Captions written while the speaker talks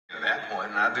At that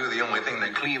point, I do the only thing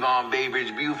that Cleavon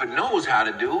Baybridge Buford knows how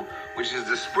to do, which is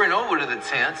to sprint over to the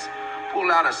tents, pull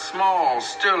out a small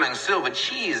sterling silver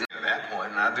cheese. At that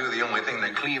point, I do the only thing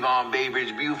that Cleavon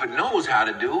Baybridge Buford knows how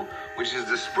to do, which is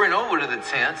to sprint over to the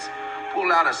tents,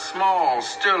 pull out a small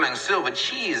sterling silver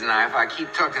cheese knife I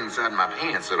keep tucked inside my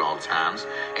pants at all times,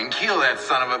 and kill that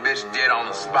son of a bitch dead on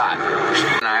the spot.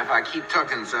 Knife I keep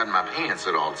tucked inside my pants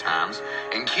at all times,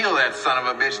 and kill that son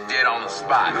of a bitch dead on the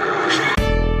spot.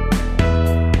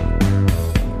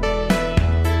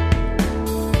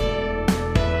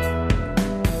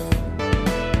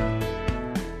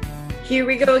 Here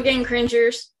we go again,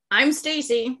 cringers. I'm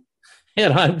Stacy.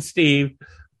 And I'm Steve.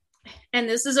 And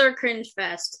this is our Cringe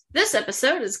Fest. This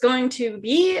episode is going to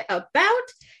be about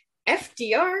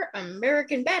FDR,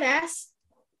 American Badass,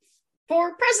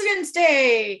 for President's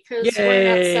Day. Because why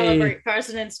not celebrate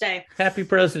President's Day? Happy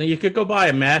President. You could go buy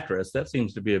a mattress. That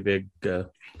seems to be a big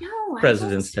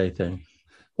President's Day thing.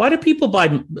 Why do people buy,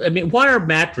 why are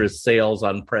mattress sales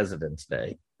on President's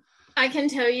Day? I can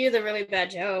tell you the really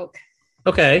bad joke.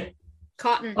 Okay.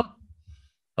 Cotton.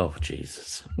 Oh,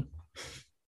 Jesus.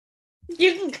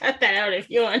 You can cut that out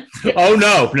if you want. Oh,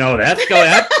 no, that's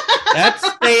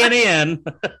staying in.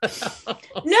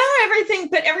 No,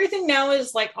 everything now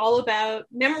is like all about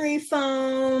memory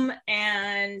foam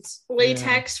and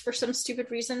latex for some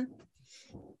stupid reason.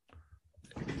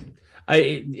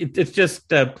 It's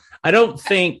just, I don't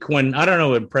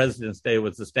know when President's Day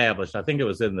was established. I think it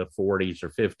was in the 40s or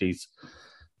 50s.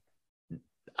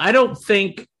 I don't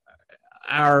think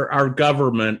our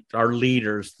government, our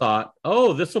leaders thought,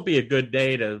 oh, this will be a good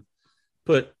day to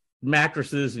put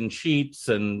mattresses and sheets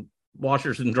and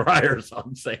washers and dryers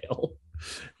on sale.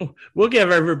 We'll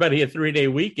give everybody a 3-day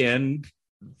weekend,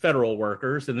 federal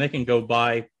workers, and they can go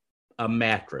buy a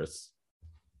mattress.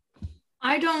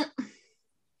 I don't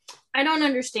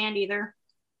understand either.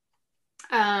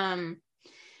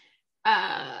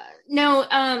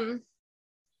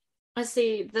 Let's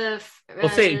see.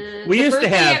 We used to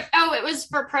have. It was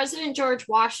for President George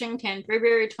Washington.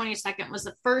 February 22nd was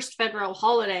the first federal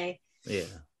holiday. Yeah.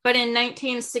 But in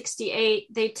 1968,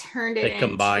 they turned it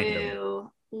into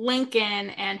Lincoln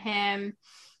and him,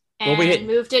 and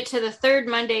moved it to the third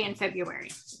Monday in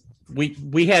February.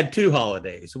 We had two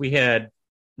holidays. We had,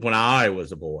 when I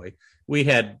was a boy, we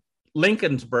had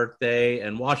Lincoln's birthday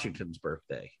and Washington's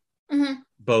birthday. Mm-hmm.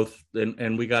 Both,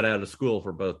 and we got out of school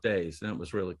for both days, and it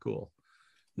was really cool.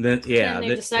 And then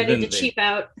they decided to cheap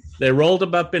out. They rolled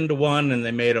them up into one, and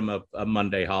they made them a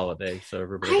Monday holiday, so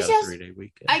everybody got a 3-day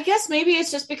weekend. I guess maybe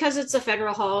it's just because it's a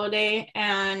federal holiday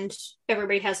and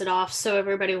everybody has it off, so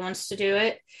everybody wants to do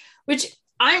it. Which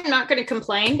I'm not going to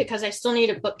complain, because I still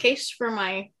need a bookcase for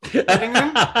my living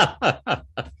room.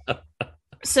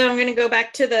 So I'm going to go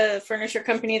back to the furniture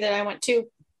company that I went to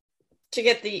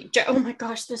get the. Oh my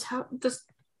gosh, this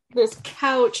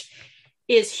couch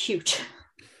is huge.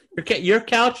 Your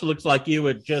couch looks like you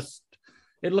would just.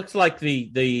 It looks like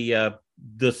the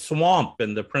swamp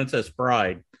in The Princess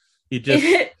Bride. You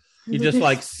just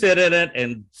like sit in it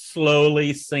and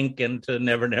slowly sink into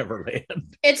Never Never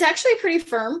Land. It's actually pretty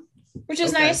firm, which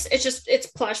is nice. It's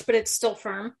plush, but it's still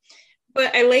firm.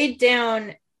 But I laid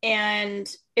down, and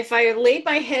if I laid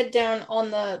my head down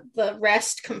on the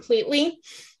rest completely,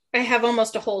 I have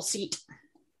almost a whole seat.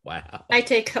 Wow. I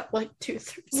take up like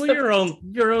 2/3. Well,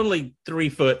 you're only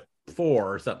 3'4"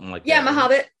 or something like that. Yeah, I'm a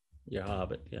hobbit. You're a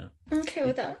hobbit, yeah. I'm okay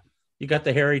with that. You got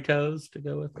the hairy toes to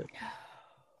go with it?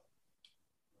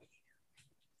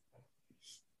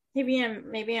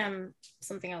 Maybe I'm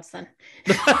something else then.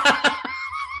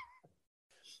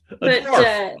 But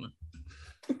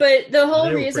the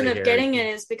whole reason of getting it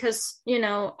is because,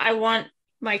 I want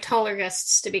my taller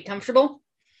guests to be comfortable.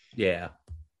 Yeah.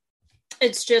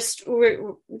 It's just,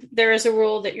 there is a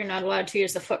rule that you're not allowed to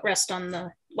use the footrest on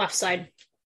the left side.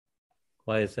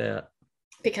 Why is that?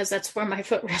 Because that's where my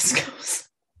footrest goes.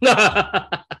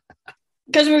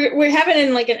 Because we're having it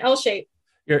in like an L shape.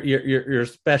 Your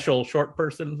special short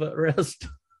person footrest?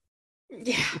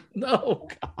 Yeah. No,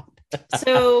 God.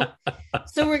 So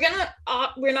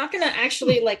we're not gonna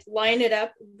actually like line it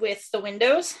up with the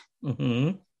windows.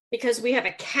 Mm-hmm. Because we have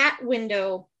a cat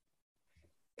window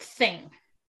thing.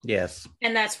 Yes.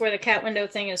 And that's where the cat window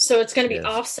thing is. So it's going to be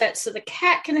offset so the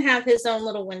cat can have his own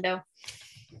little window.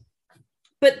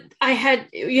 But I had,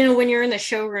 when you're in the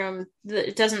showroom,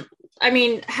 it doesn't,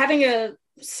 having a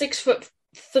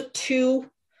 6'2"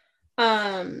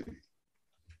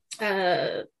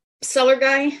 seller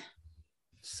guy.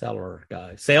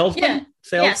 Salesman?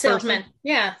 Salesman.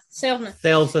 Yeah, salesman.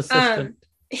 Sales assistant.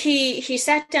 He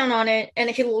sat down on it, and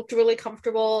he looked really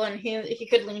comfortable, and he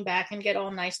could lean back and get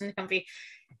all nice and comfy.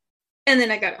 And then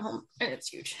I got it home, and it's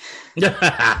huge.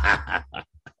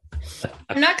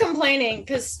 I'm not complaining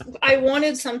because I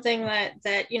wanted something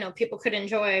that people could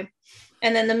enjoy,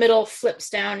 and then the middle flips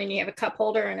down, and you have a cup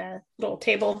holder and a little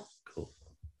table. Cool.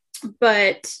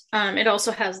 But it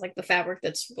also has like the fabric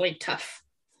that's really tough.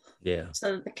 Yeah.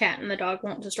 So the cat and the dog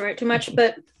won't destroy it too much.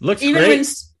 But looks great.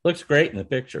 Looks great in the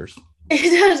pictures.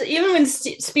 It does. Even when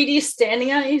Speedy's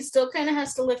standing on it, he still kind of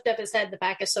has to lift up his head. The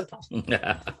back is so tall.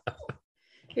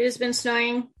 It has been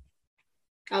snowing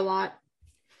a lot.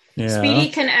 Yeah. Speedy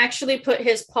can actually put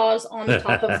his paws on the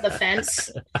top of the fence.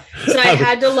 So I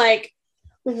had to like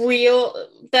reel.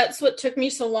 That's what took me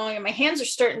so long. And my hands are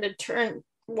starting to turn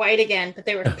white again, but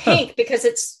they were pink because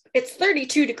it's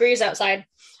 32 degrees outside.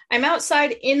 I'm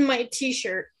outside in my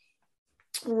t-shirt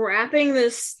wrapping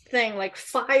this thing like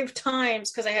 5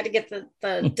 times because I had to get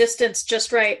the distance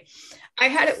just right. I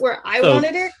had it where I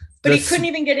wanted it, but he couldn't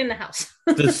even get in the house.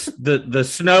 the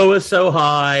snow is so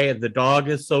high, the dog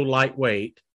is so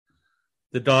lightweight.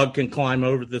 The dog can climb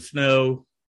over the snow.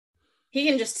 He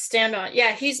can just stand on it.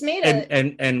 Yeah, he's made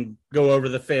and go over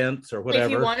the fence or whatever. If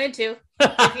he wanted to,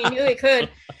 if he knew he could.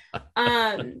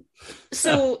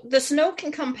 So the snow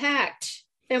can compact.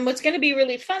 And what's going to be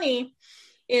really funny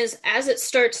is as it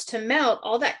starts to melt,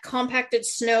 all that compacted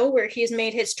snow where he's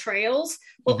made his trails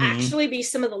will actually be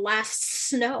some of the last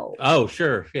snow. Oh,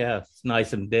 sure. Yeah. It's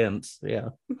nice and dense.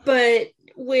 Yeah. But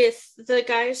with the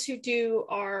guys who do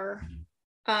our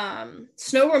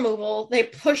snow removal, they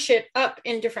push it up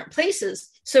in different places.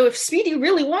 So if Speedy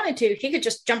really wanted to, he could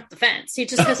just jump the fence. He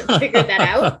just hasn't figured that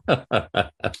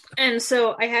out. And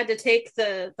so I had to take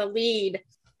the lead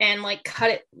and like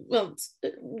cut it, well,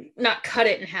 not cut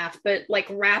it in half, but like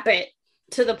wrap it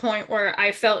to the point where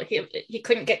I felt he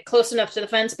couldn't get close enough to the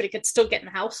fence, but he could still get in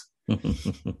the house.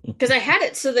 Because I had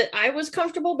it so that I was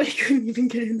comfortable, but he couldn't even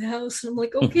get in the house. And I'm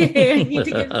like, okay, I need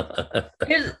to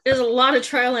get. There's a lot of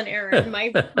trial and error. And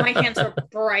my hands were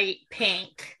bright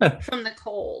pink from the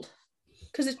cold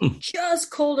because it's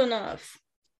just cold enough.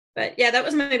 But yeah, that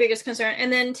was my biggest concern.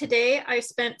 And then today I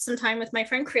spent some time with my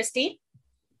friend Christy,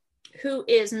 who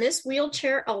is Miss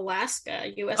Wheelchair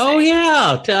Alaska, USA. Oh,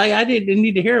 yeah. I didn't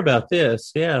need to hear about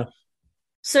this. Yeah.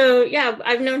 So, yeah,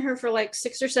 I've known her for like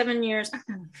 6 or 7 years. I've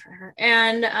known her forever.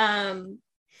 And,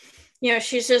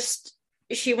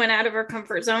 she went out of her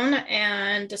comfort zone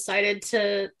and decided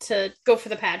to go for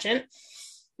the pageant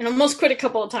and almost quit a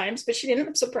couple of times, but she didn't.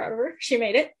 I'm so proud of her. She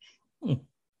made it.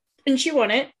 And she won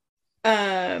it.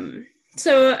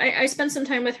 So I spent some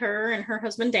time with her and her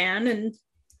husband, Dan,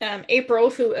 and April,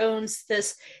 who owns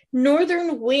this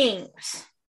Northern Wings.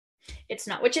 It's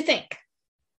not what you think.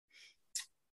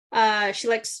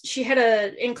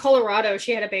 In Colorado,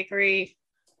 she had a bakery,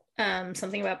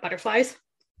 something about butterflies.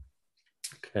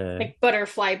 Okay. Like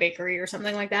Butterfly Bakery or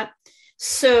something like that.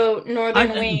 So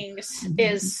Northern Wings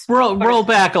is... Roll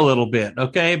back a little bit,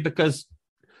 okay? Because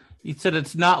you said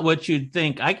it's not what you'd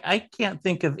think. I can't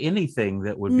think of anything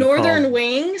that would be Northern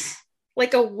Wings?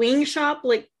 Like a wing shop,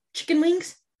 like chicken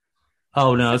wings?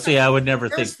 Oh, no. See, I would never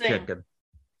think chicken.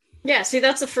 Yeah, see,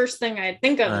 that's the first thing I'd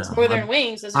think of is Northern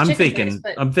Wings. As a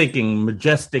I'm thinking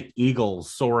majestic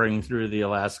eagles soaring through the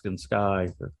Alaskan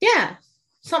sky. Yeah,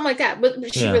 something like that.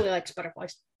 But she really likes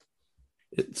butterflies.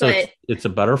 It's a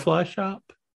butterfly shop?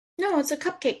 No, it's a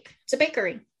cupcake. It's a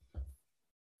bakery.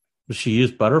 Does she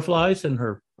use butterflies in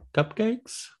her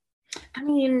cupcakes? I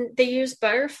mean, they use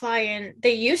butterfly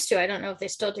they used to, I don't know if they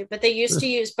still do, but they used to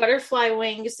use butterfly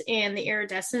wings in the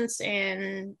iridescence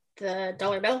in the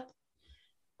dollar bill,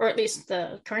 or at least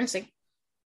the currency.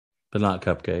 But not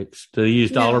cupcakes. Do they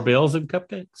use dollar bills in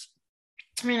cupcakes?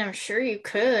 I mean, I'm sure you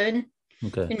could.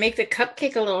 Okay. And make the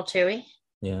cupcake a little chewy.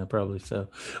 Yeah, probably so.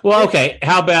 Well, okay.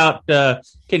 How about,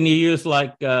 can you use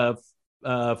like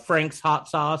Frank's hot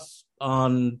sauce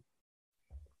on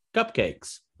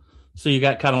cupcakes? So you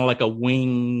got kind of like a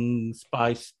wing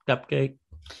spice cupcake?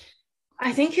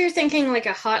 I think you're thinking like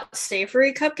a hot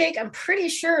savory cupcake. I'm pretty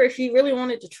sure if you really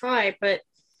wanted to try, but...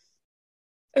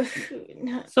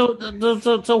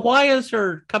 So why is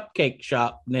her cupcake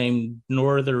shop named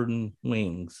Northern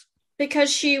Wings? Because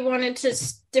she wanted to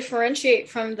differentiate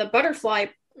from the butterfly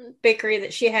bakery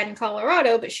that she had in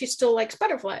Colorado, but she still likes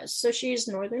butterflies. So she's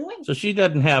Northern Wings. So she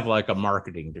doesn't have like a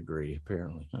marketing degree,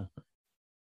 apparently. Huh?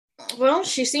 Well,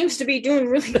 she seems to be doing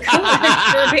really good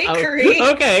at her bakery.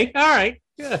 Okay. All right.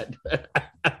 Good.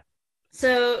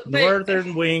 So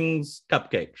Northern Wings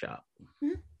Cupcake Shop.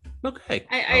 Mm-hmm. Okay.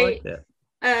 I like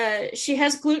that. She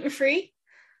has gluten-free.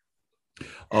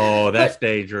 Oh, that's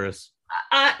dangerous.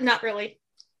 Not really.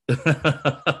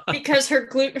 Because her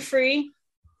gluten-free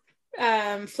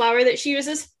flour that she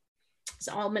uses is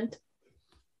almond.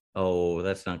 Oh,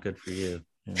 that's not good for you.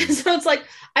 Yeah. So it's like,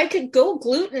 I could go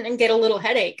gluten and get a little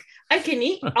headache. I can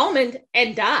eat almond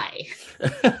and die.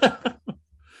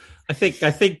 I think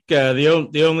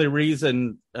the only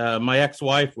reason my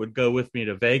ex-wife would go with me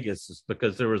to Vegas is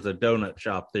because there was a donut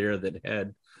shop there that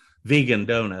had vegan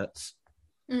donuts.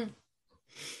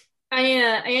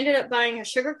 I ended up buying a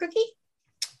sugar cookie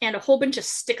and a whole bunch of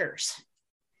stickers.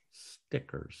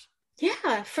 Stickers.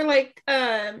 Yeah, for like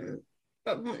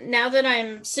now that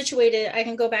I'm situated, I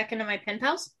can go back into my pen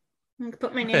pals and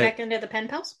put my name back into the pen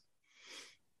pals.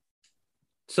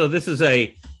 So this is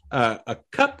a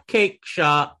cupcake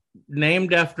shop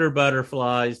named after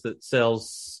butterflies that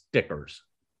sells stickers.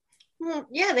 Well,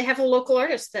 yeah, they have a local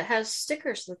artist that has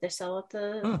stickers that they sell at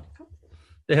the.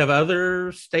 They have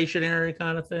other stationery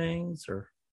kind of things, or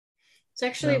it's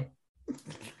actually. No.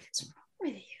 What's wrong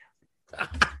with you?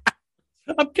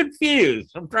 I'm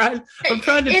confused. I'm trying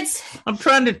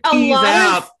to tease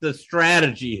out the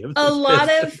strategy of this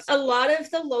a lot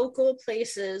of the local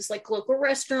places, like local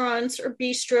restaurants or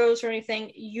bistros or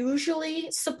anything,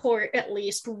 usually support at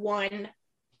least one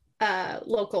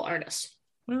local artist.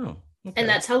 Oh, okay. And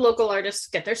that's how local artists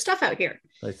get their stuff out here.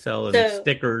 They sell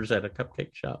stickers at a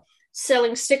cupcake shop.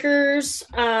 Selling stickers.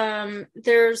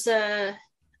 There's a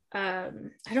I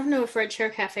don't know if Red Chair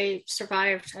Cafe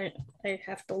survived. I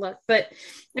have to look, but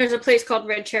there's a place called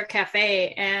Red Chair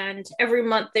Cafe, and every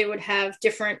month they would have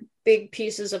different big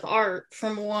pieces of art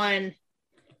from one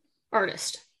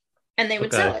artist, and they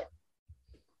would sell it.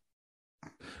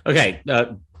 Okay.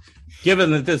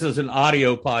 Given that this is an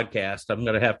audio podcast, I'm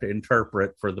going to have to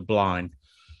interpret for the blind.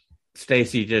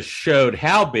 Stacy just showed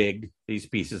how big these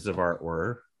pieces of art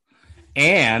were,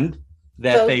 and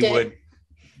that they would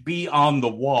be on the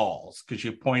walls, because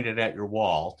you pointed at your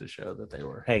wall to show that they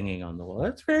were hanging on the wall.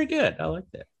 That's very good. I like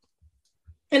that.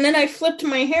 And then I flipped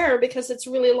my hair because it's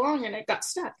really long and it got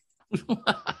stuck. It's gonna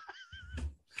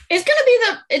be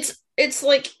it's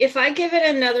like, if I give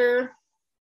it another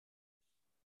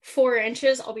 4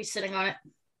 inches, I'll be sitting on it.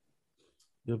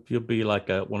 You'll be like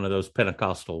one of those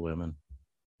Pentecostal women.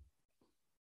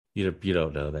 You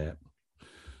don't know that.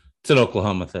 It's an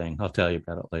Oklahoma thing. I'll tell you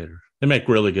about it later. They make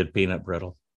really good peanut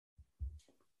brittle.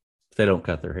 They don't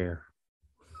cut their hair.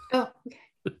 Oh,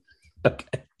 okay.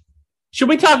 Okay. Should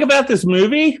we talk about this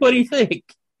movie? What do you think?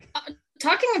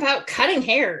 Talking about cutting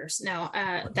hairs. No,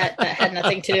 that had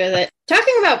nothing to do with it.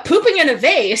 Talking about pooping in a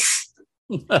vase.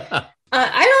 I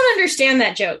don't understand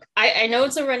that joke. I know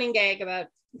it's a running gag about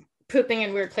pooping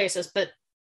in weird places, but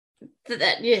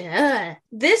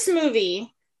this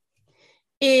movie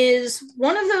is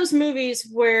one of those movies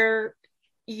where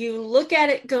you look at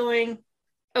it going,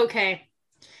 okay,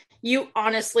 you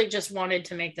honestly just wanted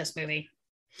to make this movie.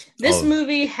 This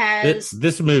movie has...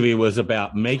 This movie was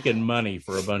about making money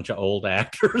for a bunch of old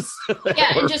actors.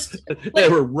 They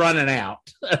were running out.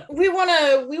 we want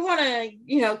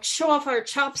to, show off our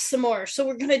chops some more, so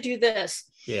we're going to do this.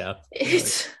 Yeah.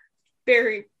 It's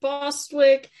Barry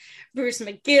Bostwick, Bruce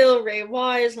McGill, Ray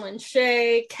Wise, Lynn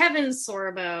Shay, Kevin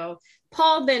Sorbo,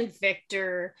 Paul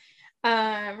Ben-Victor,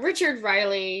 Richard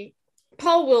Riley,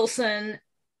 Paul Wilson.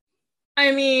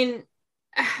 I mean,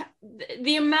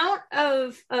 the amount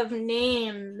of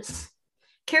names,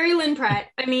 Carrie Lynn Pratt.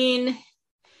 I mean,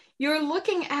 you're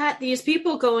looking at these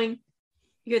people going,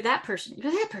 you're that person,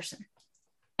 you're that person.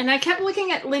 And I kept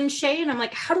looking at Lynn Shay, and I'm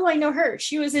like, how do I know her?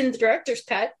 She was in the director's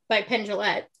cut by Penn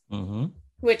Jillette,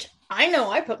 which I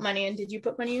know I put money in. Did you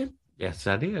put money in? Yes,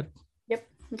 I did. Yep.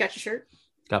 Got your shirt?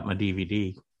 Got my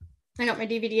DVD. I got my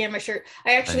DVD and my shirt.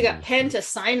 I actually got Penn to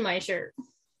sign my shirt.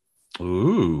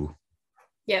 Ooh.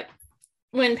 Yep.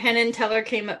 When Penn and Teller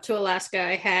came up to Alaska,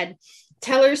 I had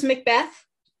Teller's Macbeth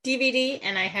DVD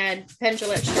and I had Penn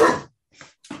Jillette shirt.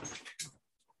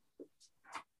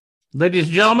 Ladies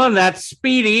and gentlemen, that's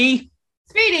Speedy.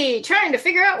 Speedy, trying to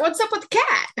figure out what's up with the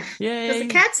cat. Yay. Because the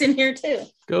cat's in here too.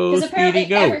 Go, Speedy,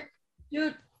 go.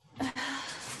 Dude.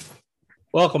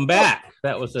 Welcome back.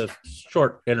 That was a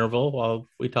short interval while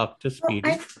we talked to Speedy.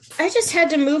 Well, I just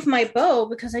had to move my bow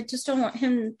because I just don't want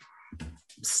him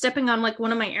stepping on like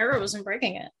one of my arrows and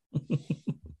breaking it.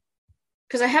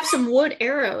 Because I have some wood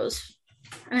arrows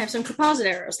and I have some composite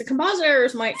arrows. The composite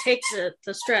arrows might take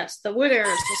the stress. The wood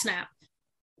arrows will snap.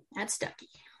 That's Ducky.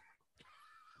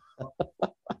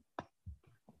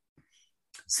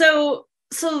 So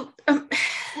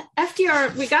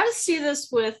FDR, we got to see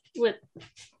this with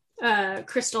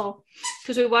Crystal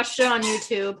because we watched it on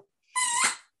YouTube.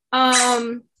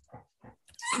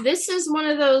 This is one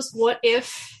of those what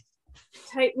if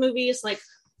type movies, like,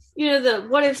 the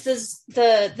what if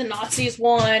the Nazis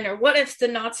won, or what if the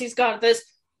Nazis got this?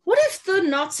 What if the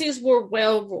Nazis were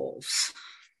werewolves?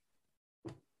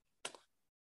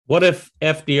 What if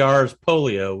FDR's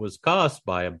polio was caused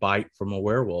by a bite from a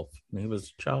werewolf when he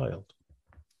was a child?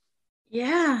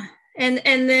 Yeah. And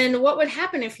then what would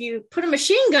happen if you put a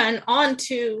machine gun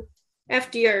onto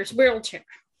FDR's wheelchair?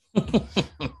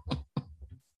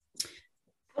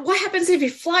 What happens if he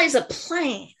flies a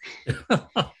plane?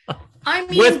 I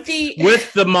mean,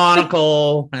 with the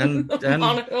monocle and the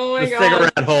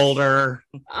cigarette holder.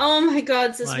 Oh my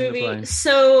God, this movie.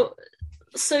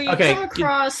 So you come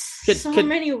across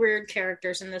many weird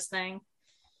characters in this thing.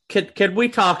 Could we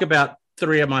talk about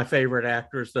 3 of my favorite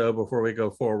actors though before we go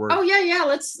forward? Oh yeah.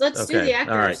 Let's do the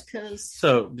actors. All right.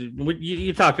 So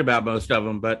you talked about most of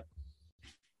them, but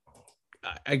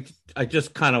I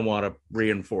just kind of want to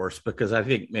reinforce, because I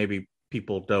think maybe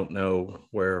people don't know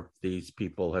where these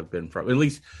people have been from. At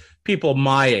least people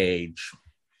my age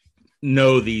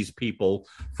know these people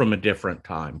from a different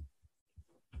time.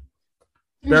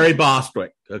 Barry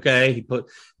Bostwick, okay?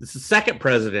 This is the second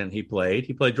president he played.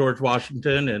 He played George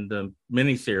Washington in the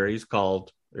miniseries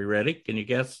called, are you ready? Can you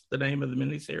guess the name of the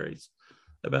miniseries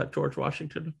about George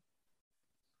Washington?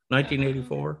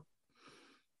 1984.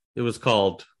 It was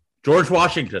called George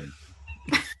Washington.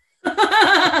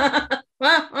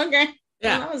 Well, okay.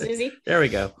 Yeah, that was easy. There we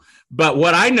go. But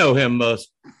what I know him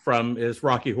most from is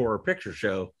Rocky Horror Picture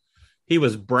Show. He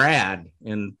was Brad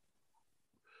in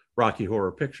Rocky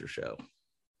Horror Picture Show.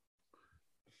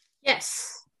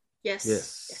 Yes,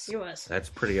 he was. That's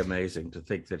pretty amazing to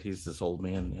think that he's this old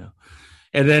man. Yeah.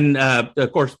 And then,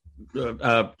 of course,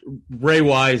 Ray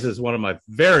Wise is one of my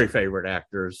very favorite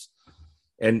actors.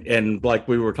 And like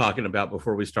we were talking about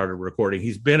before we started recording,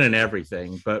 he's been in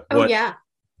everything. But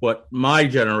what my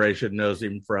generation knows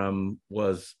him from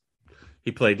was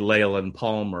he played Leyland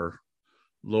Palmer,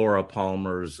 Laura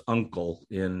Palmer's uncle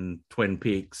in Twin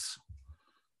Peaks.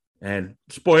 And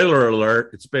spoiler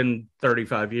alert, it's been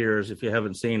 35 years. If you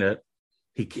haven't seen it,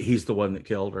 he's the one that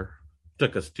killed her.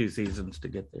 Took us 2 seasons to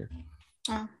get there.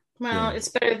 Oh, well, It's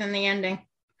better than the ending.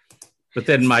 But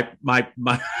then my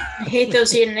I hate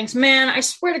those endings, man. I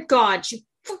swear to God, you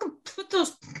fucking put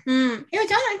those. Here we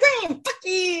go, green. Fuck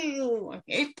you. I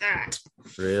hate that.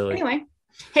 Really? Anyway,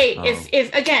 hey,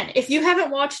 if you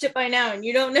haven't watched it by now and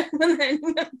you don't know, then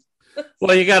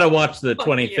well, you got to watch the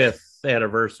 25th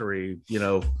anniversary,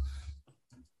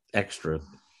 extra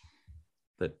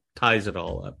that ties it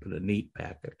all up in a neat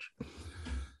package.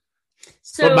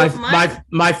 So but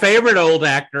my favorite old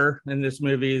actor in this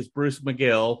movie is Bruce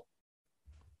McGill.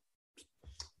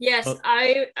 Yes,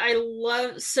 I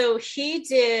love. So he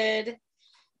did.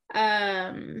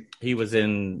 He was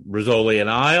in Rizzoli and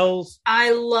Isles.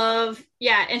 I love,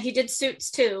 and he did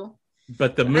Suits too.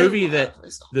 But the movie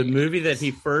that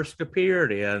he first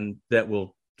appeared in that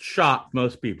will shock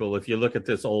most people, if you look at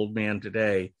this old man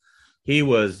today, he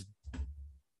was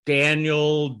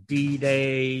Daniel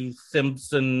D-Day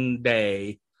Simpson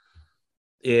Day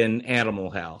in Animal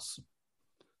House.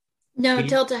 No,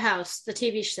 Delta House, the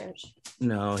TV shows.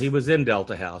 No, he was in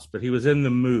Delta House, but he was in the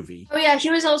movie. Oh yeah,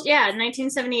 he was also in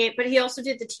 1978, but he also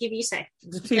did the TV show.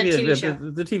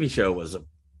 The TV show was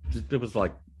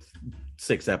like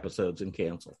 6 episodes and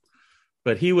canceled.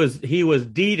 But he was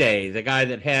D-Day, the guy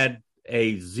that had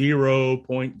a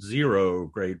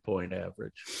 0.0 grade point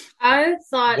average. I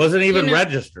thought wasn't even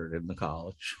registered in the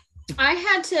college. I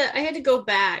had to go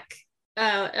back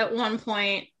at one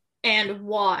point and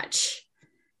watch.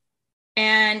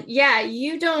 And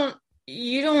you don't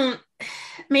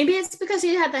maybe it's because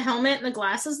he had the helmet and the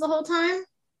glasses the whole time.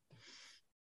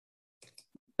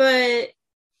 But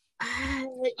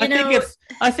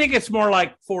I think it's more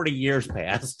like 40 years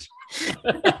past.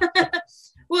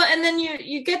 Well, and then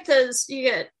you get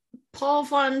Paul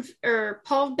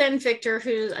Ben Victor,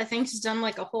 who I think has done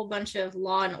like a whole bunch of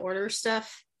Law and Order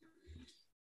stuff.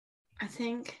 I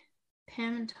think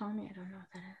Pam and Tommy, I don't know what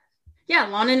that is. Yeah,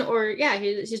 Law and Order. Yeah,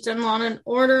 he's done Law and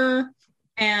Order,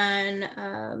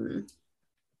 and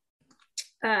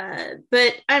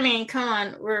but I mean, come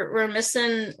on, we're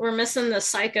missing the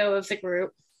psycho of the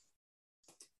group,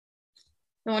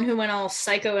 the one who went all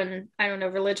psycho and I don't know,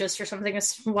 religious or something.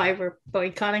 Is why we're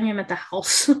boycotting him at the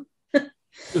house.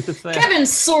 Kevin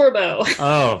Sorbo.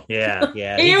 Oh yeah.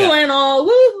 He went all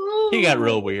woo. He got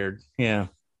real weird. Yeah.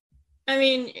 I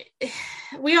mean,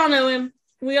 we all know him.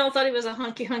 We all thought he was a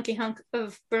hunky hunk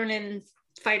of burning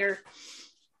fighter.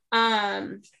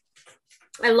 I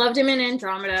loved him in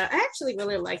Andromeda. I actually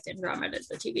really liked Andromeda,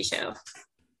 the TV show.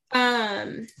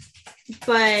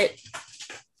 But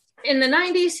in the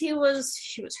 90s, he was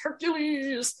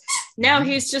Hercules. Now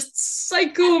he's just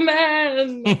Psycho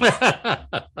Man.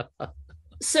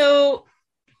 So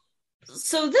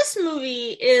this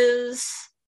movie is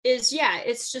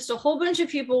it's just a whole bunch of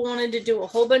people wanted to do a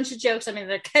whole bunch of jokes. I mean,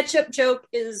 the ketchup joke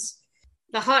is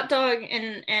the hot dog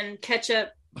and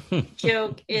ketchup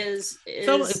joke is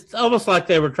so it's almost like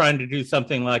they were trying to do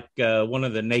something like one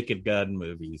of the Naked Gun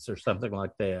movies or something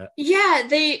like that. Yeah,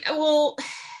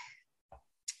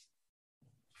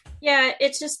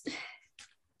 it's just,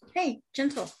 hey,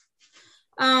 gentle.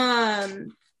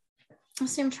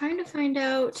 Let's see, I'm trying to find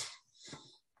out.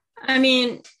 I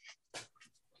mean,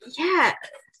 yeah,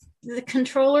 the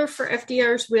controller for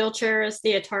FDR's wheelchair is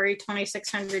the Atari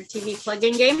 2600 TV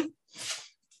plug-in game.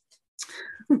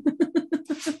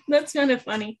 That's kind of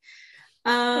funny.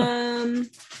 I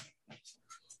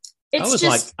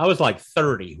was like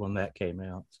 30 when that came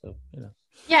out, so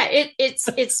yeah,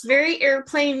 it's very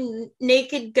Airplane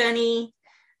Naked Gunny.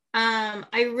 I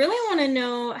really want to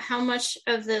know how much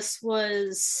of this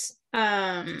was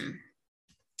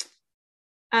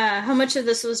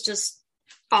just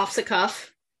off the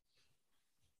cuff.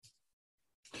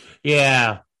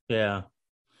 Yeah. I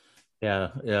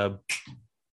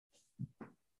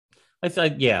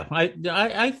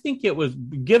think it was,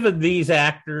 given these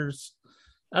actors,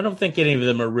 I don't think any of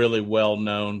them are really well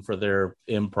known for their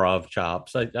improv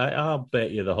chops. I'll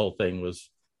bet you the whole thing was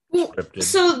scripted.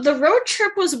 So the road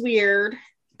trip was weird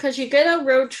because you get a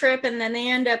road trip and then they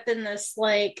end up in this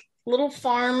like little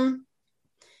farm,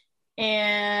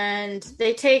 and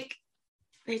they take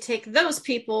those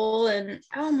people, and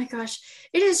oh my gosh,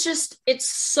 it's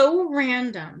so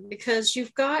random because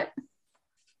you've got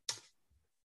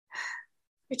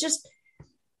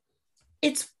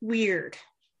it's weird.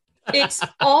 It's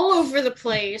all over the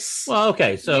place. Well,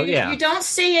 okay, so you don't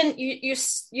stay in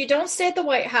you don't stay at the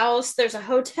White House. There's a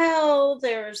hotel,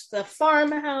 there's the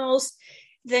farmhouse,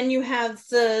 then you have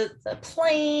the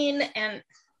plane, and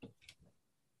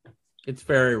it's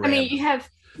very random. I mean,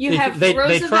 you have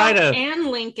Roosevelt and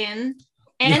Lincoln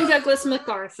and Douglas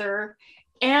MacArthur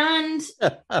and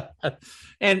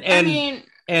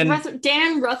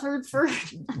Dan Rutherford,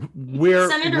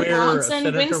 Senator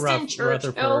Johnson, Winston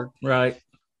Churchill, right?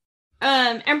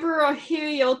 Emperor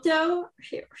Hirohito.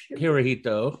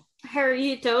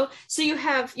 So you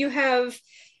have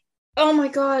oh my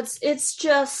God, it's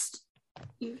just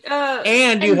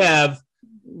and you have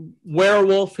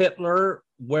werewolf Hitler,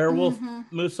 werewolf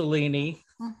Mussolini.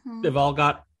 Mm-hmm. They've all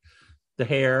got the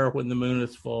hair when the moon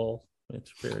is full.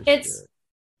 It's very scary.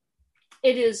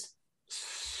 It is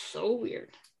so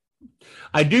weird.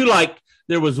 I do like,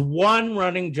 there was one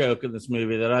running joke in this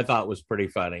movie that I thought was pretty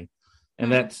funny.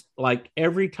 And that's like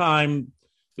every time,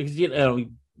 because,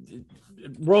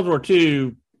 World War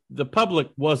II, the public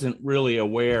wasn't really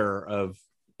aware of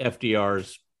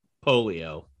FDR's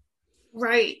polio.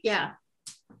 Right, yeah.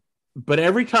 But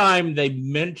every time they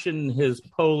mention his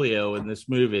polio in this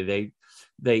movie,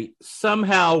 they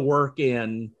somehow work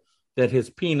in that his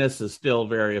penis is still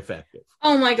very effective.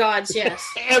 Oh my God, yes.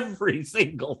 Every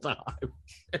single time.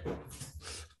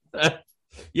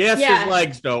 Yes, his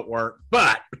legs don't work,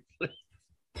 but...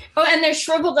 Oh, and they're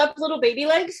shriveled up little baby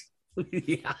legs?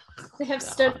 Yeah. They have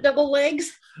double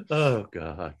legs? Oh,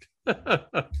 God.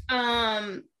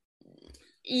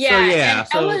 Yeah,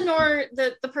 Eleanor,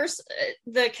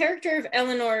 the character of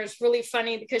Eleanor is really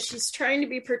funny because she's trying to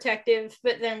be protective,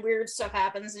 but then weird stuff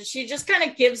happens and she just kind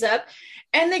of gives up,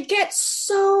 and they get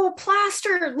so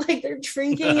plastered, like they're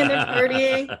drinking and they're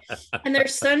partying, and their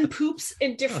son poops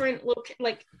in different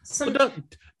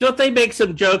Don't they make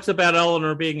some jokes about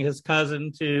Eleanor being his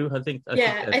cousin too? I think they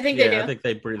do. I think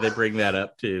they bring that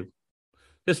up too.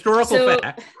 Historical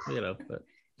fact, But.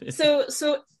 So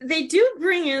they do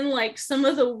bring in like some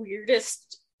of the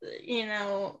weirdest,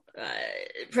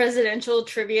 presidential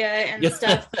trivia and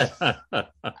stuff.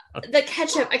 The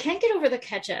ketchup, I can't get over the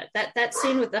ketchup. That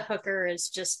scene with the hooker is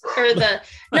just,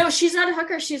 no, she's not a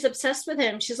hooker. She's obsessed with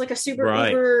him. She's like a super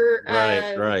uber.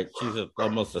 Right. She's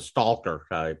almost a stalker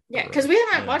type. Yeah, because we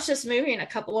haven't watched this movie in a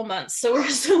couple of months, so we're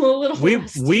still a little.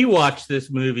 We watched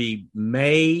this movie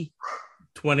May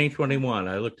 2021.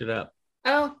 I looked it up.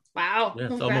 Oh. Wow. Yeah,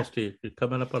 it's almost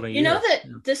coming up on a year. You know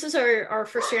that this is our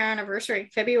first year anniversary,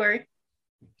 February.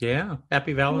 Yeah.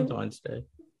 Happy Valentine's Day.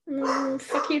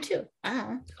 Fuck you too. I don't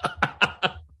know.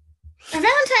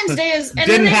 Valentine's Day is...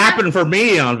 Didn't happen for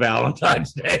me on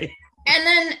Valentine's Day.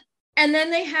 And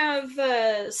then they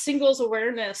have singles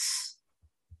awareness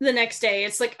the next day.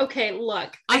 It's like, okay,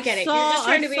 look, I get it. You're just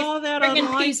trying to be saw that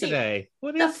online today.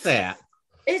 What is that?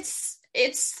 It's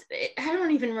I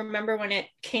don't even remember when it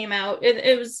came out.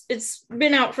 It's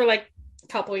been out for like a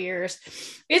couple years.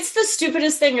 It's the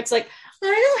stupidest thing. It's like, I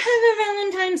don't have a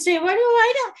Valentine's Day. Why do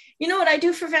I don't? You know what I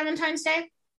do for Valentine's Day?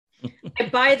 I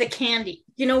buy the candy.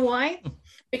 You know why?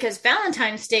 Because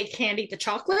Valentine's Day candy, the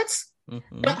chocolates,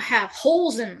 don't have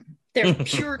holes in them. They're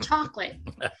pure chocolate.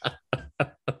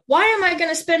 Why am I going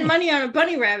to spend money on a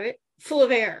bunny rabbit full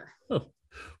of air?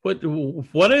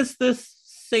 What is this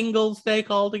Singles Day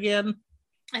called again?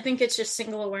 I think it's just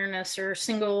single awareness or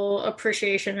single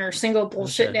appreciation or single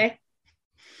bullshit day.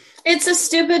 It's a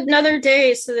stupid another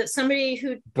day so that somebody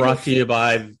who... Brought to you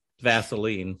by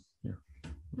Vaseline.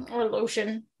 Or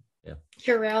lotion. Yeah.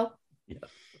 Purell. Yeah.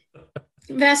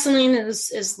 Vaseline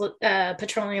is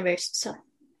petroleum based, so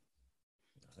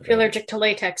if you're allergic to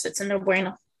latex, it's a no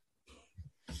bueno.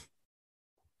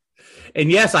 And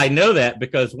yes, I know that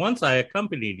because once I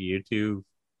accompanied you to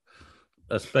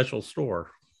a special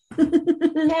store.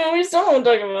 No, we still don't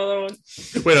talk about that one.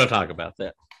 We don't talk about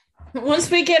that. Once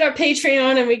we get our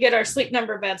Patreon and we get our Sleep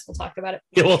Number beds, we'll talk about it.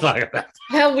 Yeah, we'll talk about it.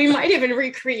 Hell, we might even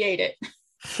recreate it.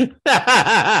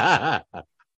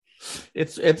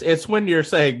 It's when you're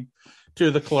saying to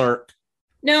the clerk,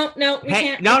 no, we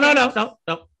can't. No.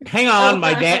 Hang on,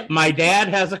 my dad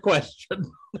has a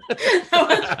question.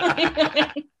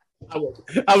 I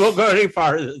won't go any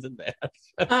farther than that.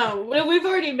 Oh, well, we've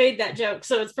already made that joke,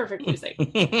 so it's perfectly safe.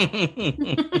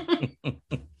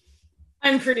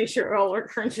 I'm pretty sure all our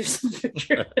cruncers will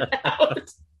figure it out.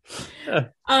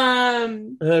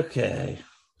 Okay.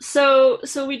 So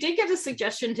we did get a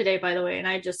suggestion today, by the way, and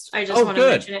I just want to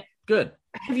mention it. Good.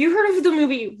 Have you heard of the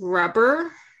movie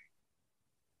Rubber?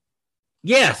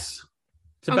 Yes.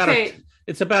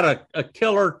 It's about a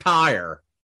killer tire.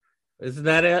 Isn't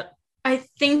that it? I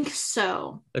think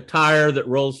so. A tire that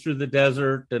rolls through the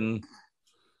desert, and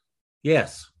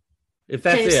yes, if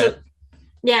that's it. So,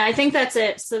 yeah, I think that's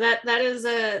it. So that is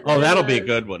a. That'll be a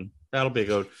good one. That'll be a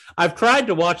good one. I've tried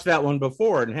to watch that one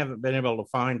before and haven't been able to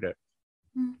find it.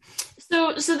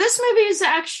 So this movie is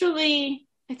actually,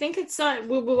 I think it's on.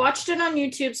 We watched it on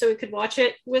YouTube, so we could watch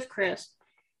it with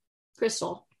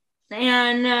Crystal,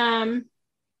 and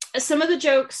some of the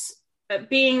jokes,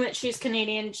 being that she's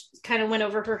Canadian, kind of went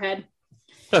over her head.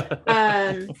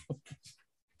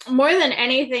 More than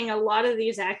anything, a lot of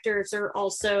these actors are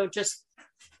also just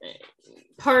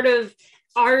part of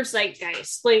our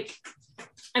zeitgeist. Like,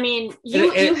 I mean,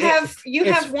 you have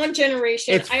one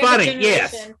generation. It's funny,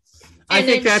 yes. I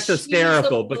think that's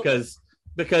hysterical because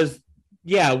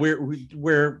yeah,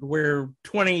 we're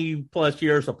 20 plus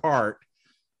years apart,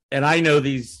 and I know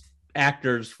these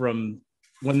actors from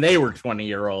when they were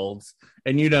 20-year-olds,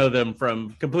 and you know them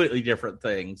from completely different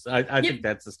things. I think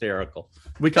that's hysterical.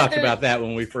 We talked about that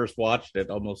when we first watched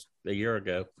it almost a year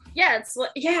ago. Yeah,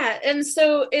 and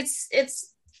so it's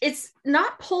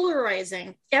not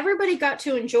polarizing. Everybody got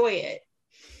to enjoy it,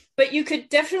 but you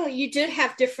did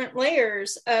have different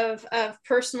layers of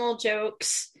personal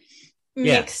jokes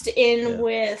mixed in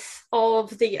with all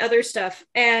of the other stuff.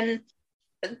 And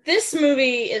this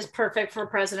movie is perfect for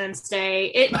President's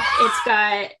Day.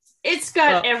 It's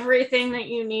got everything that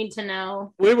you need to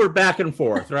know. We were back and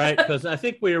forth, right? Because I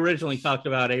think we originally talked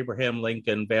about Abraham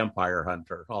Lincoln Vampire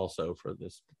Hunter also for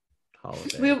this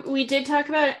holiday. We did talk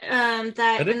about that.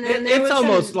 But it's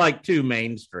almost like too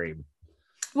mainstream.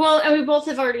 Well, and we both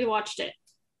have already watched it.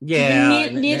 Yeah.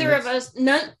 Neither of us,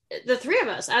 out of the three of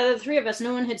us,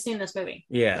 no one had seen this movie.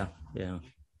 Yeah.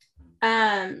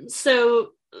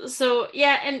 So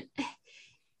yeah, and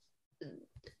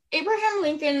Abraham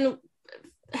Lincoln,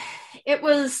 it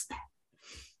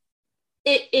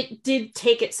did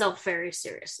take itself very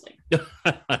seriously. Yeah.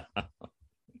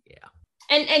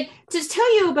 And to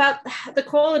tell you about the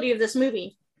quality of this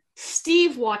movie,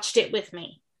 Steve watched it with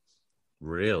me.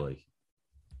 Really?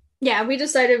 Yeah, we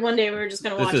decided one day we were just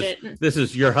going to watch it. This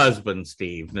is your husband,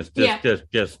 Steve.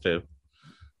 Just to.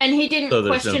 And he didn't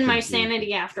question my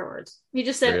sanity afterwards. He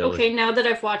just said, really? Okay, now that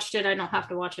I've watched it, I don't have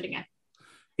to watch it again.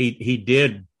 He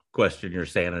did question your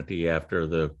sanity after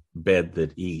the bed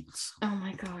that eats. Oh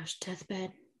my gosh,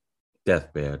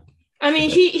 Deathbed. I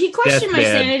mean, he questioned my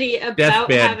sanity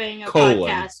about having a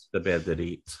podcast. The bed that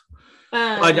eats.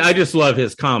 I just love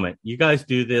his comment. You guys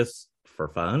do this for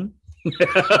fun? Is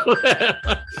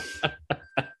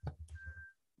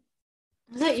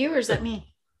that you or is that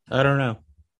me? I don't know.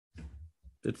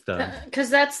 It's done.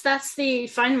 Because that's the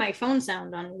find my phone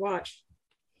sound on your watch.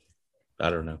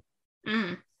 I don't know.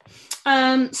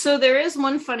 So there is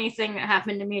one funny thing that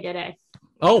happened to me today.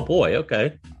 Oh boy,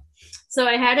 okay. So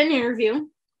I had an interview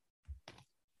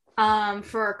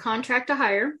for a contract to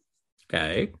hire.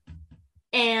 Okay.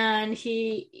 And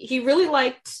he really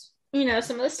liked, some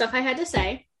of the stuff I had to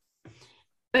say.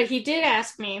 But he did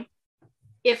ask me,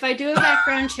 if I do a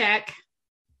background check,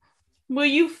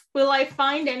 will I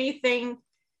find anything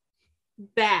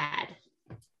bad?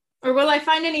 Or will I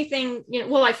find anything?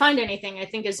 Will I find anything? I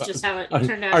think is just how it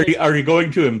turned out. Are you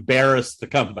going to embarrass the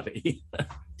company?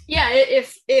 Yeah,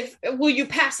 if will you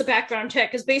pass a background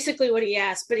check is basically what he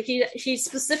asked, but he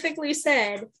specifically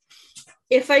said,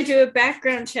 if I do a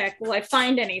background check, will I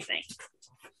find anything?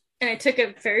 And I took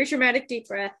a very dramatic deep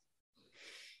breath.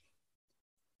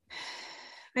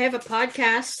 I have a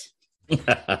podcast.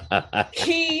 Because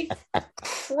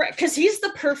he's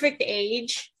the perfect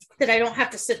age that I don't have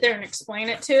to sit there and explain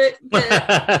it to it.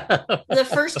 The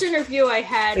first interview I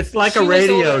had, it's like a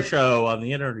radio show on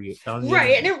the internet,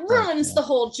 right? And it ruins the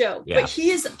whole joke. Yeah. But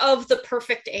he is of the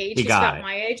perfect age. He's about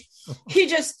my age. He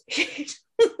just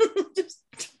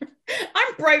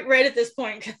I'm bright red at this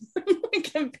point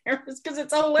because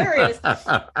it's hilarious.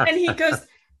 And he goes,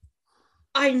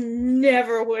 I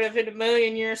never would have in a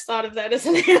million years thought of that as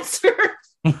an answer.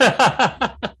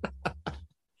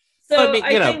 So I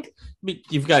think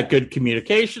you've got good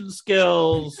communication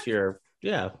skills. I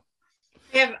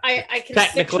can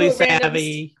technically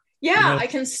savvy. I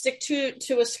can stick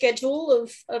to a schedule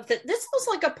of that. This was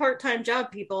like a part-time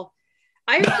job, people.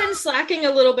 I've been slacking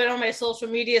a little bit on my social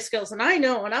media skills, and I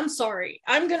know, and I'm sorry.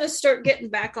 I'm going to start getting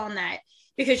back on that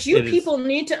because people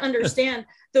need to understand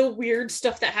the weird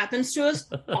stuff that happens to us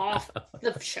off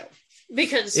the show.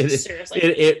 Because seriously,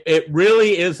 it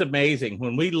really is amazing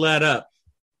when we let up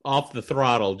off the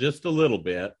throttle just a little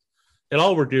bit, and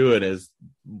all we're doing is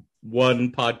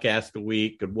one podcast a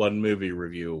week and one movie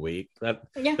review a week.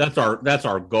 That's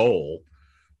our goal.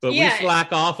 But we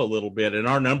slack off a little bit and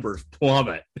our numbers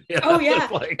plummet. Oh, yeah.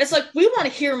 It's like, we want to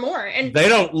hear more. And they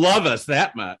don't love us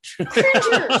that much.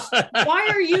 Cringers. Why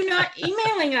are you not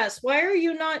emailing us? Why are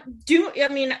you not doing... I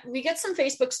mean, we get some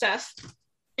Facebook stuff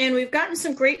and we've gotten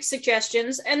some great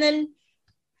suggestions. And then,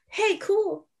 hey,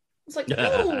 cool. It's like, no,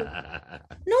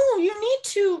 you need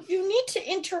to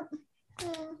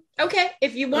Okay,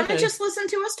 if you want to just listen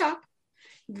to us talk,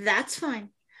 that's fine.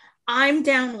 I'm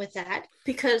down with that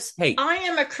because I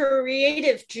am a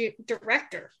creative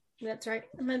director. That's right.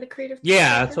 Am I the creative director?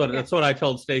 Yeah, that's what I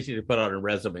told Stacey to put on her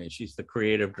resume. She's the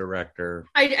creative director.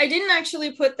 I didn't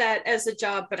actually put that as a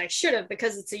job, but I should have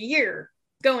because it's a year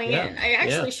going in. I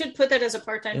actually should put that as a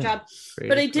part-time job.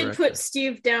 But I did put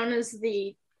Steve down as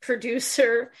the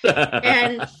producer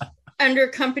and under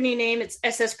company name it's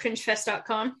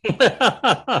sscringefest.com.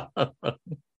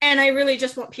 And I really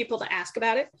just want people to ask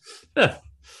about it.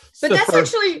 But that's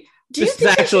actually... Do you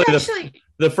think actually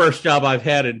the first job I've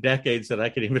had in decades that I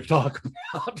can even talk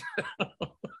about?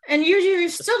 And you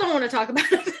still don't want to talk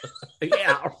about it.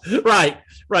 Yeah,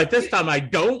 right. This time I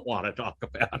don't want to talk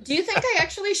about it. Do you think I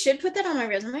actually should put that on my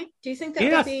resume? Do you think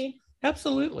that would be...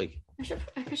 Absolutely. I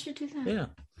should do that. Yeah.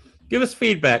 Give us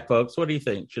feedback, folks. What do you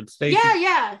think? Should Stacey...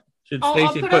 Yeah. Should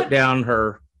Stacey put down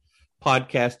her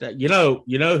podcast? You know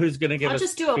who's going to give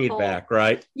us feedback,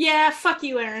 right? Yeah, fuck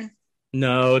you, Aaron.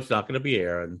 No, it's not going to be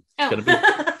Aaron. It's going to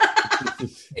be...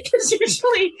 Because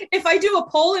usually, if I do a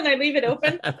poll and I leave it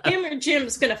open, him or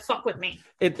Jim's going to fuck with me.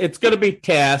 It's going to be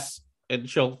Tess, and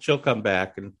she'll come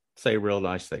back and say real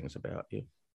nice things about you.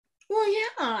 Well,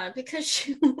 yeah, because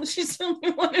she's the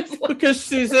only one. Because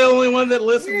she's the only one that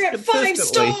listens. We're at 5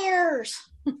 stars.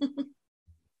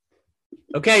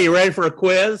 Okay, you ready for a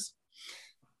quiz?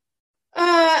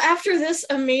 After this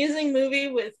amazing movie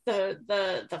with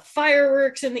the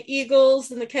fireworks and the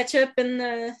eagles and the ketchup and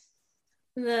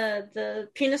the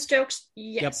penis jokes,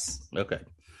 yes. Yep. Okay.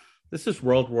 This is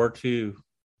World War II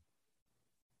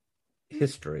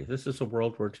history. This is a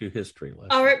World War II history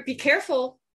lesson. All right, be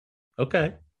careful.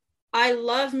 Okay. I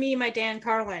love me my Dan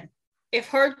Carlin. If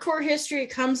hardcore history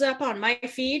comes up on my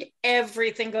feed,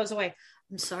 everything goes away.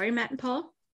 I'm sorry, Matt and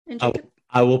Paul and Jacob.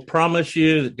 I will promise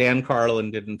you that Dan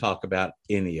Carlin didn't talk about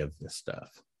any of this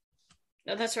stuff.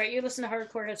 No, that's right. You listen to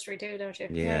hardcore history too, don't you?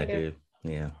 Yeah, I do.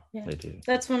 Yeah, I do.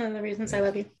 That's one of the reasons I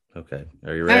love you. Okay.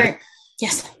 Are you ready? All right.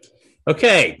 Yes.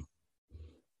 Okay.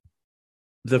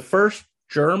 The first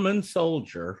German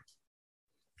soldier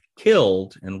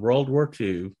killed in World War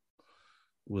II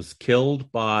was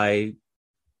killed by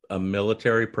a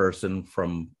military person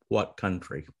from what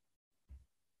country?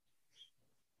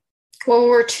 World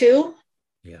War II?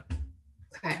 Yeah.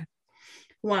 Okay.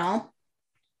 Well,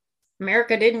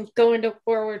 America didn't go into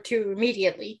World War II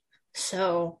immediately,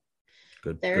 so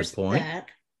there's good point. That.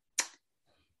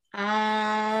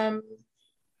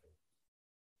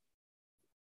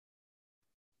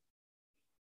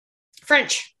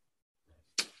 French.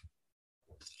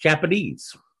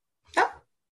 Japanese. Oh.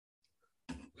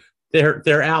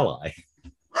 They're ally.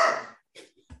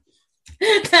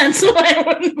 That's why I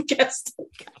wouldn't have guessed.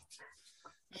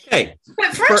 Okay.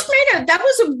 But that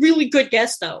was a really good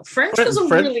guess, though. French was a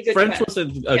really good guess. French was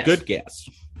a good guess.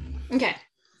 Okay.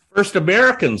 First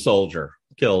American soldier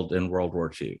killed in World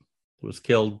War II was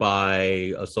killed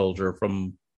by a soldier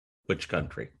from which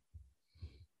country?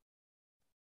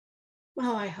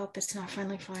 Oh, I hope it's not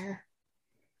friendly fire.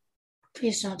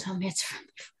 Please don't tell me it's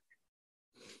friendly fire.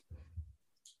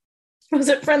 Was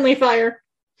it friendly fire?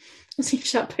 Was he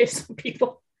shot by some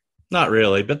people? Not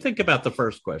really, but think about the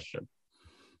first question.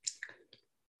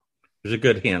 There's a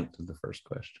good hint in the first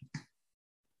question.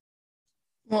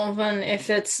 Well, then if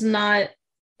it's not,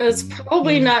 it's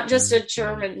probably not just a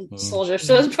German soldier,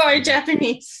 so it's probably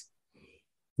Japanese.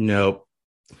 Nope.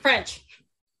 French.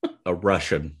 A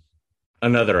Russian.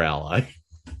 Another ally.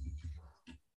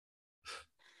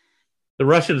 The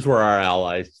Russians were our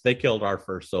allies. They killed our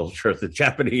first soldier. The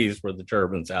Japanese were the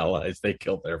Germans' allies. They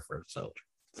killed their first soldier.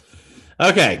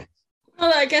 Okay.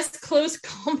 Well, I guess close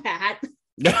combat.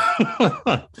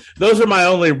 Those are my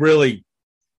only really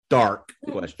dark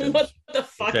questions. What the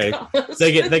fuck? Okay.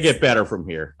 They get better from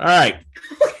here. All right.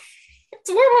 It's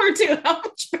World War II. How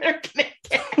much better can it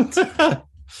get?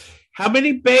 How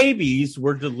many babies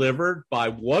were delivered by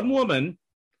one woman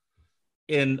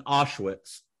in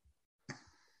Auschwitz?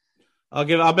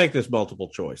 I'll make this multiple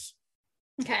choice.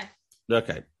 Okay.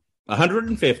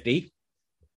 150,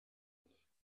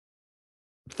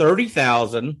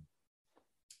 30,000,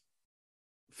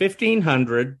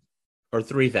 1,500, or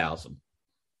 3,000.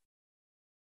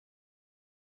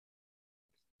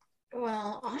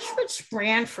 Well, Auschwitz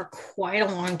ran for quite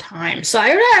a long time, so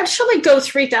I would actually go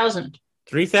 3,000.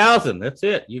 3,000. That's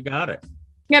it. You got it.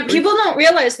 Yeah, people don't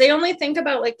realize. They only think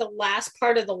about like the last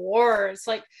part of the war. It's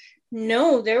like,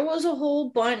 no, there was a whole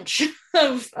bunch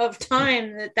of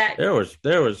time that there was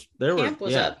camp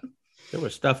was up. There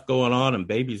was stuff going on and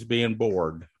babies being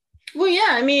bored. Well, yeah,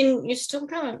 I mean, you still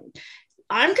kind of.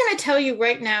 I'm gonna tell you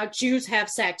right now, Jews have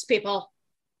sex, people.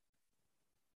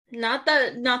 Not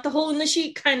the hole in the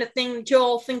sheet kind of thing that you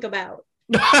all think about.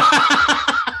 What?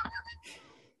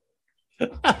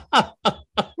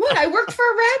 I worked for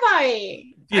a rabbi.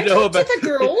 I talked to the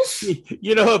girls.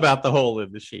 You know about the hole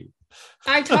in the sheet.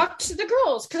 I talked to the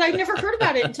girls because I'd never heard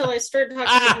about it until I started talking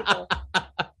to people.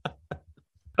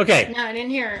 Okay. No, I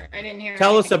didn't hear.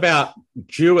 Tell us about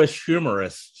Jewish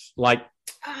humorists. Like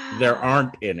there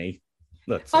aren't any.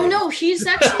 Oh no, he's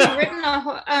actually written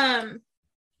a.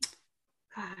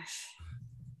 Gosh.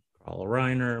 Carl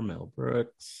Reiner, Mel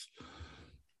Brooks,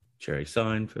 Jerry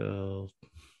Seinfeld.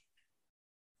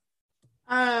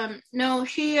 No,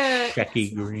 he.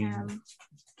 Shecky Green.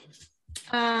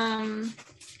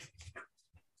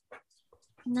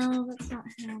 No, that's not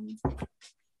him.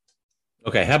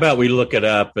 Okay, how about we look it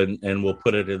up and we'll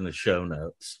put it in the show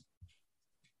notes.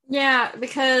 Yeah,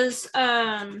 because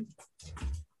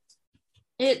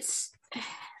he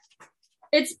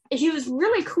was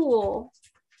really cool.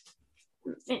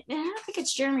 I don't think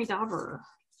it's Jeremy Dauber.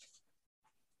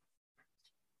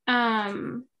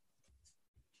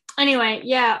 Anyway,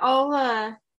 yeah,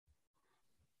 I'll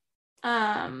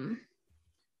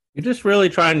You're just really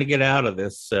trying to get out of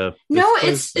this. No,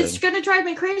 it's going to drive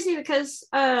me crazy because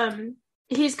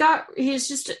he's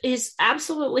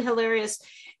absolutely hilarious,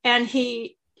 and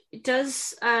he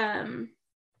does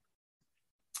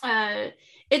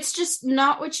it's just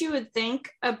not what you would think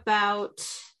about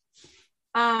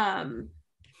the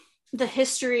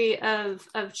history of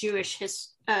Jewish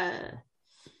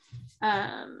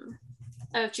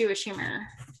humor.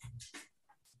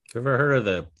 You ever heard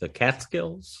of the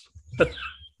Catskills?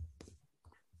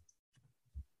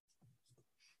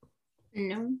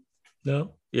 No,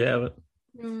 you haven't.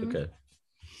 Okay.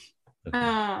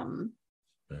 All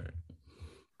right.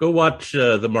 Go watch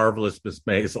The Marvelous Miss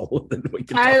Maisel. Then we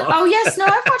can talk. Oh yes, no,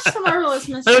 I've watched The Marvelous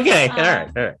Miss. Okay, all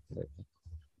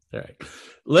right.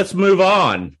 Let's move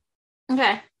on.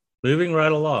 Okay. Moving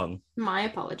right along. My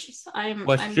apologies.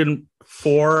 Question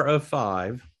 4 of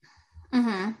 5.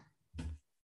 Mm-hmm.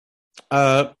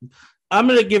 I'm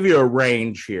going to give you a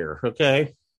range here,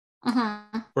 okay?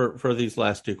 Mm-hmm. For these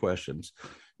last 2 questions.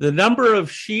 The number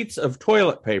of sheets of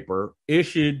toilet paper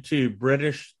issued to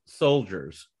British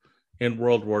soldiers in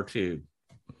World War II.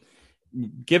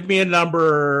 Give me a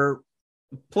number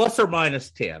plus or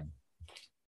minus 10.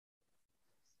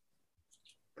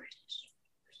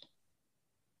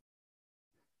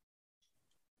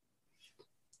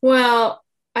 Well,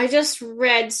 I just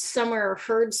read somewhere or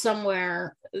heard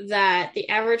somewhere that the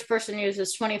average person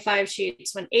uses 25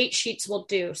 sheets when 8 sheets will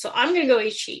do. So I'm going to go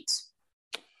 8 sheets.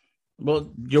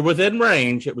 Well, you're within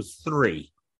range. It was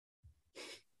 3.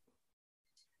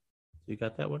 You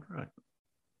got that one right.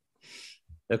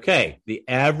 Okay. The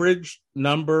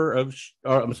number of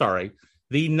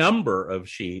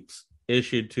sheets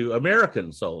issued to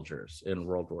American soldiers in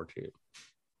World War II.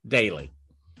 daily?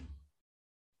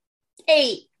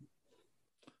 8.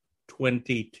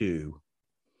 22.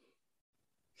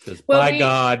 Because by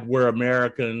God, we're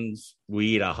Americans. We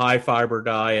eat a high fiber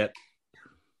diet,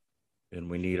 and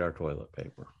we need our toilet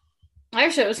paper.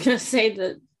 Actually, I was going to say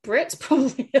that Brits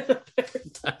probably have a better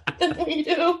diet than we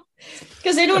do,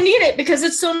 because they don't need it because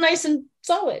it's so nice and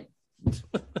solid.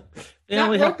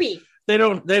 Not ropey. They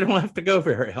don't have to go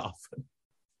very often.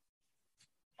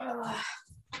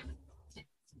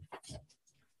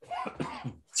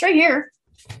 It's right here.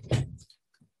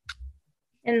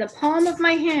 In the palm of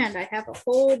my hand, I have a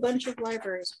whole bunch of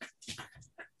libraries.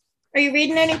 Are you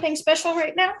reading anything special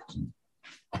right now?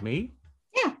 Me?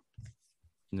 Yeah.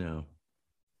 No.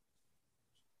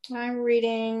 I'm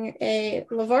reading a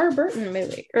LeVar Burton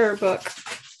movie or book.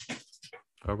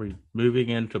 Are we moving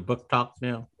into book talk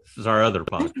now? This is our other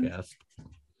podcast.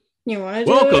 You want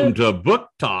to Welcome to Book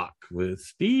Talk with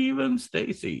Steve and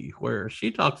Stacy, where she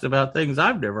talks about things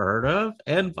I've never heard of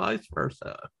and vice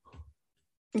versa.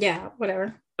 Yeah,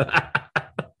 whatever.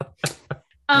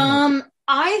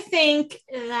 I think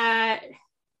that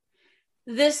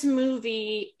this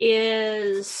movie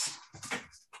is...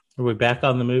 Are we back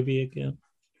on the movie again?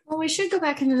 Well, we should go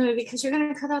back into the movie because you're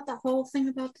going to cut out that whole thing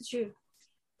about the Jew.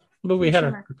 But we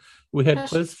had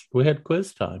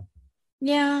quiz time.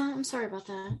 Yeah, I'm sorry about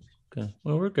that. Okay,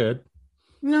 well, we're good.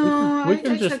 No, I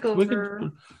took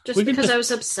over just because I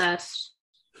was obsessed.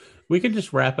 We can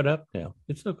just wrap it up now.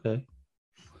 It's okay.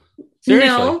 Seriously.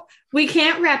 No, we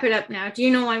can't wrap it up now. Do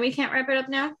you know why we can't wrap it up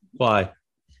now? Why?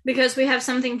 Because we have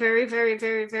something very, very,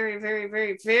 very, very, very,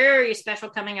 very, very special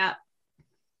coming up.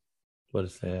 What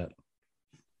is that?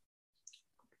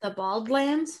 The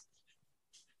Baldlands.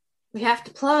 We have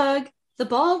to plug the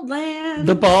Baldlands.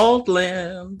 The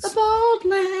Baldlands. The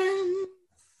Baldlands.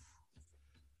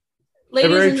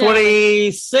 February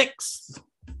 26th.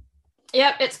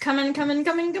 Yep, it's coming.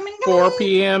 4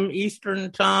 p.m.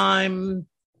 Eastern time.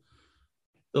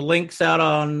 The link's out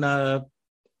on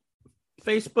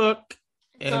Facebook.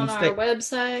 It's on our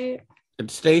website. And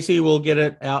Stacy will get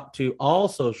it out to all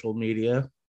social media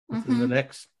within the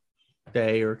next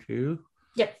day or two.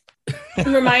 Yep.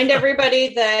 Remind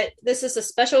everybody that this is a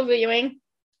special viewing.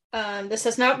 This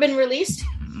has not been released.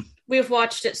 We've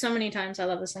watched it so many times. I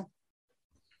love this thing.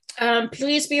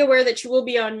 Please be aware that you will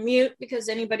be on mute because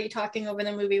anybody talking over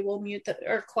the movie will mute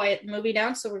or quiet the movie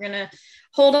down. So we're going to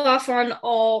hold off on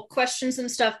all questions and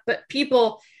stuff. But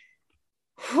people,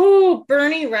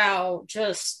 Bernie Rao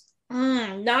just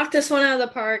knocked this one out of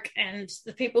the park. And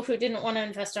the people who didn't want to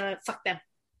invest on it, fuck them.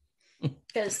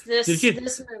 Because this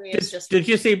movie is just... Did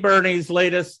you see Bernie's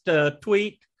latest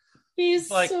tweet?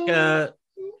 He's like, so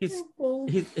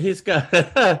he's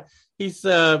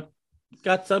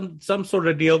got some sort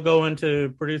of deal going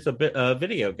to produce a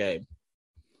video game.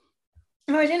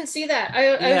 Oh, I didn't see that.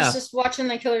 I was just watching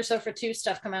the Killer Sofa 2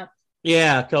 stuff come out.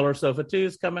 Yeah, Killer Sofa 2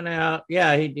 is coming out.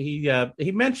 Yeah,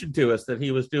 he mentioned to us that he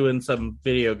was doing some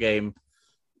video game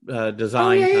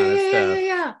design kind of stuff.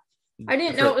 Yeah. I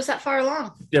didn't know it was that far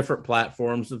along. Different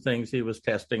platforms and things he was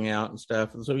testing out and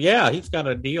stuff. And so, yeah, he's got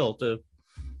a deal to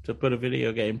put a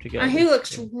video game together. He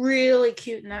looks really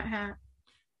cute in that hat.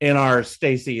 In our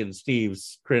Stacy and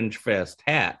Steve's Cringe Fest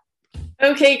hat.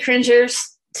 Okay,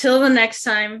 cringers. Till the next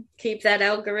time, keep that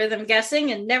algorithm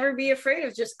guessing and never be afraid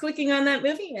of just clicking on that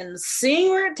movie and seeing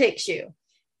where it takes you.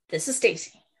 This is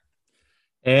Stacy.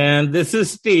 And this is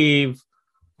Steve.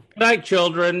 Good night,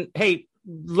 children. Hey,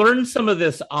 learn some of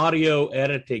this audio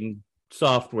editing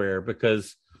software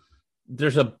because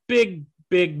there's a big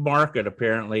market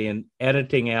apparently in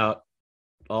editing out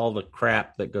all the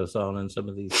crap that goes on in some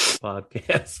of these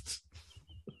podcasts.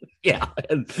 Yeah.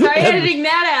 Try editing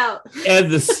that out. And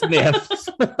the sniffs.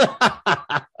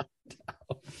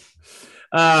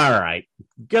 All right.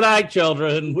 Good night,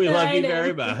 children. We love you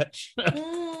very much.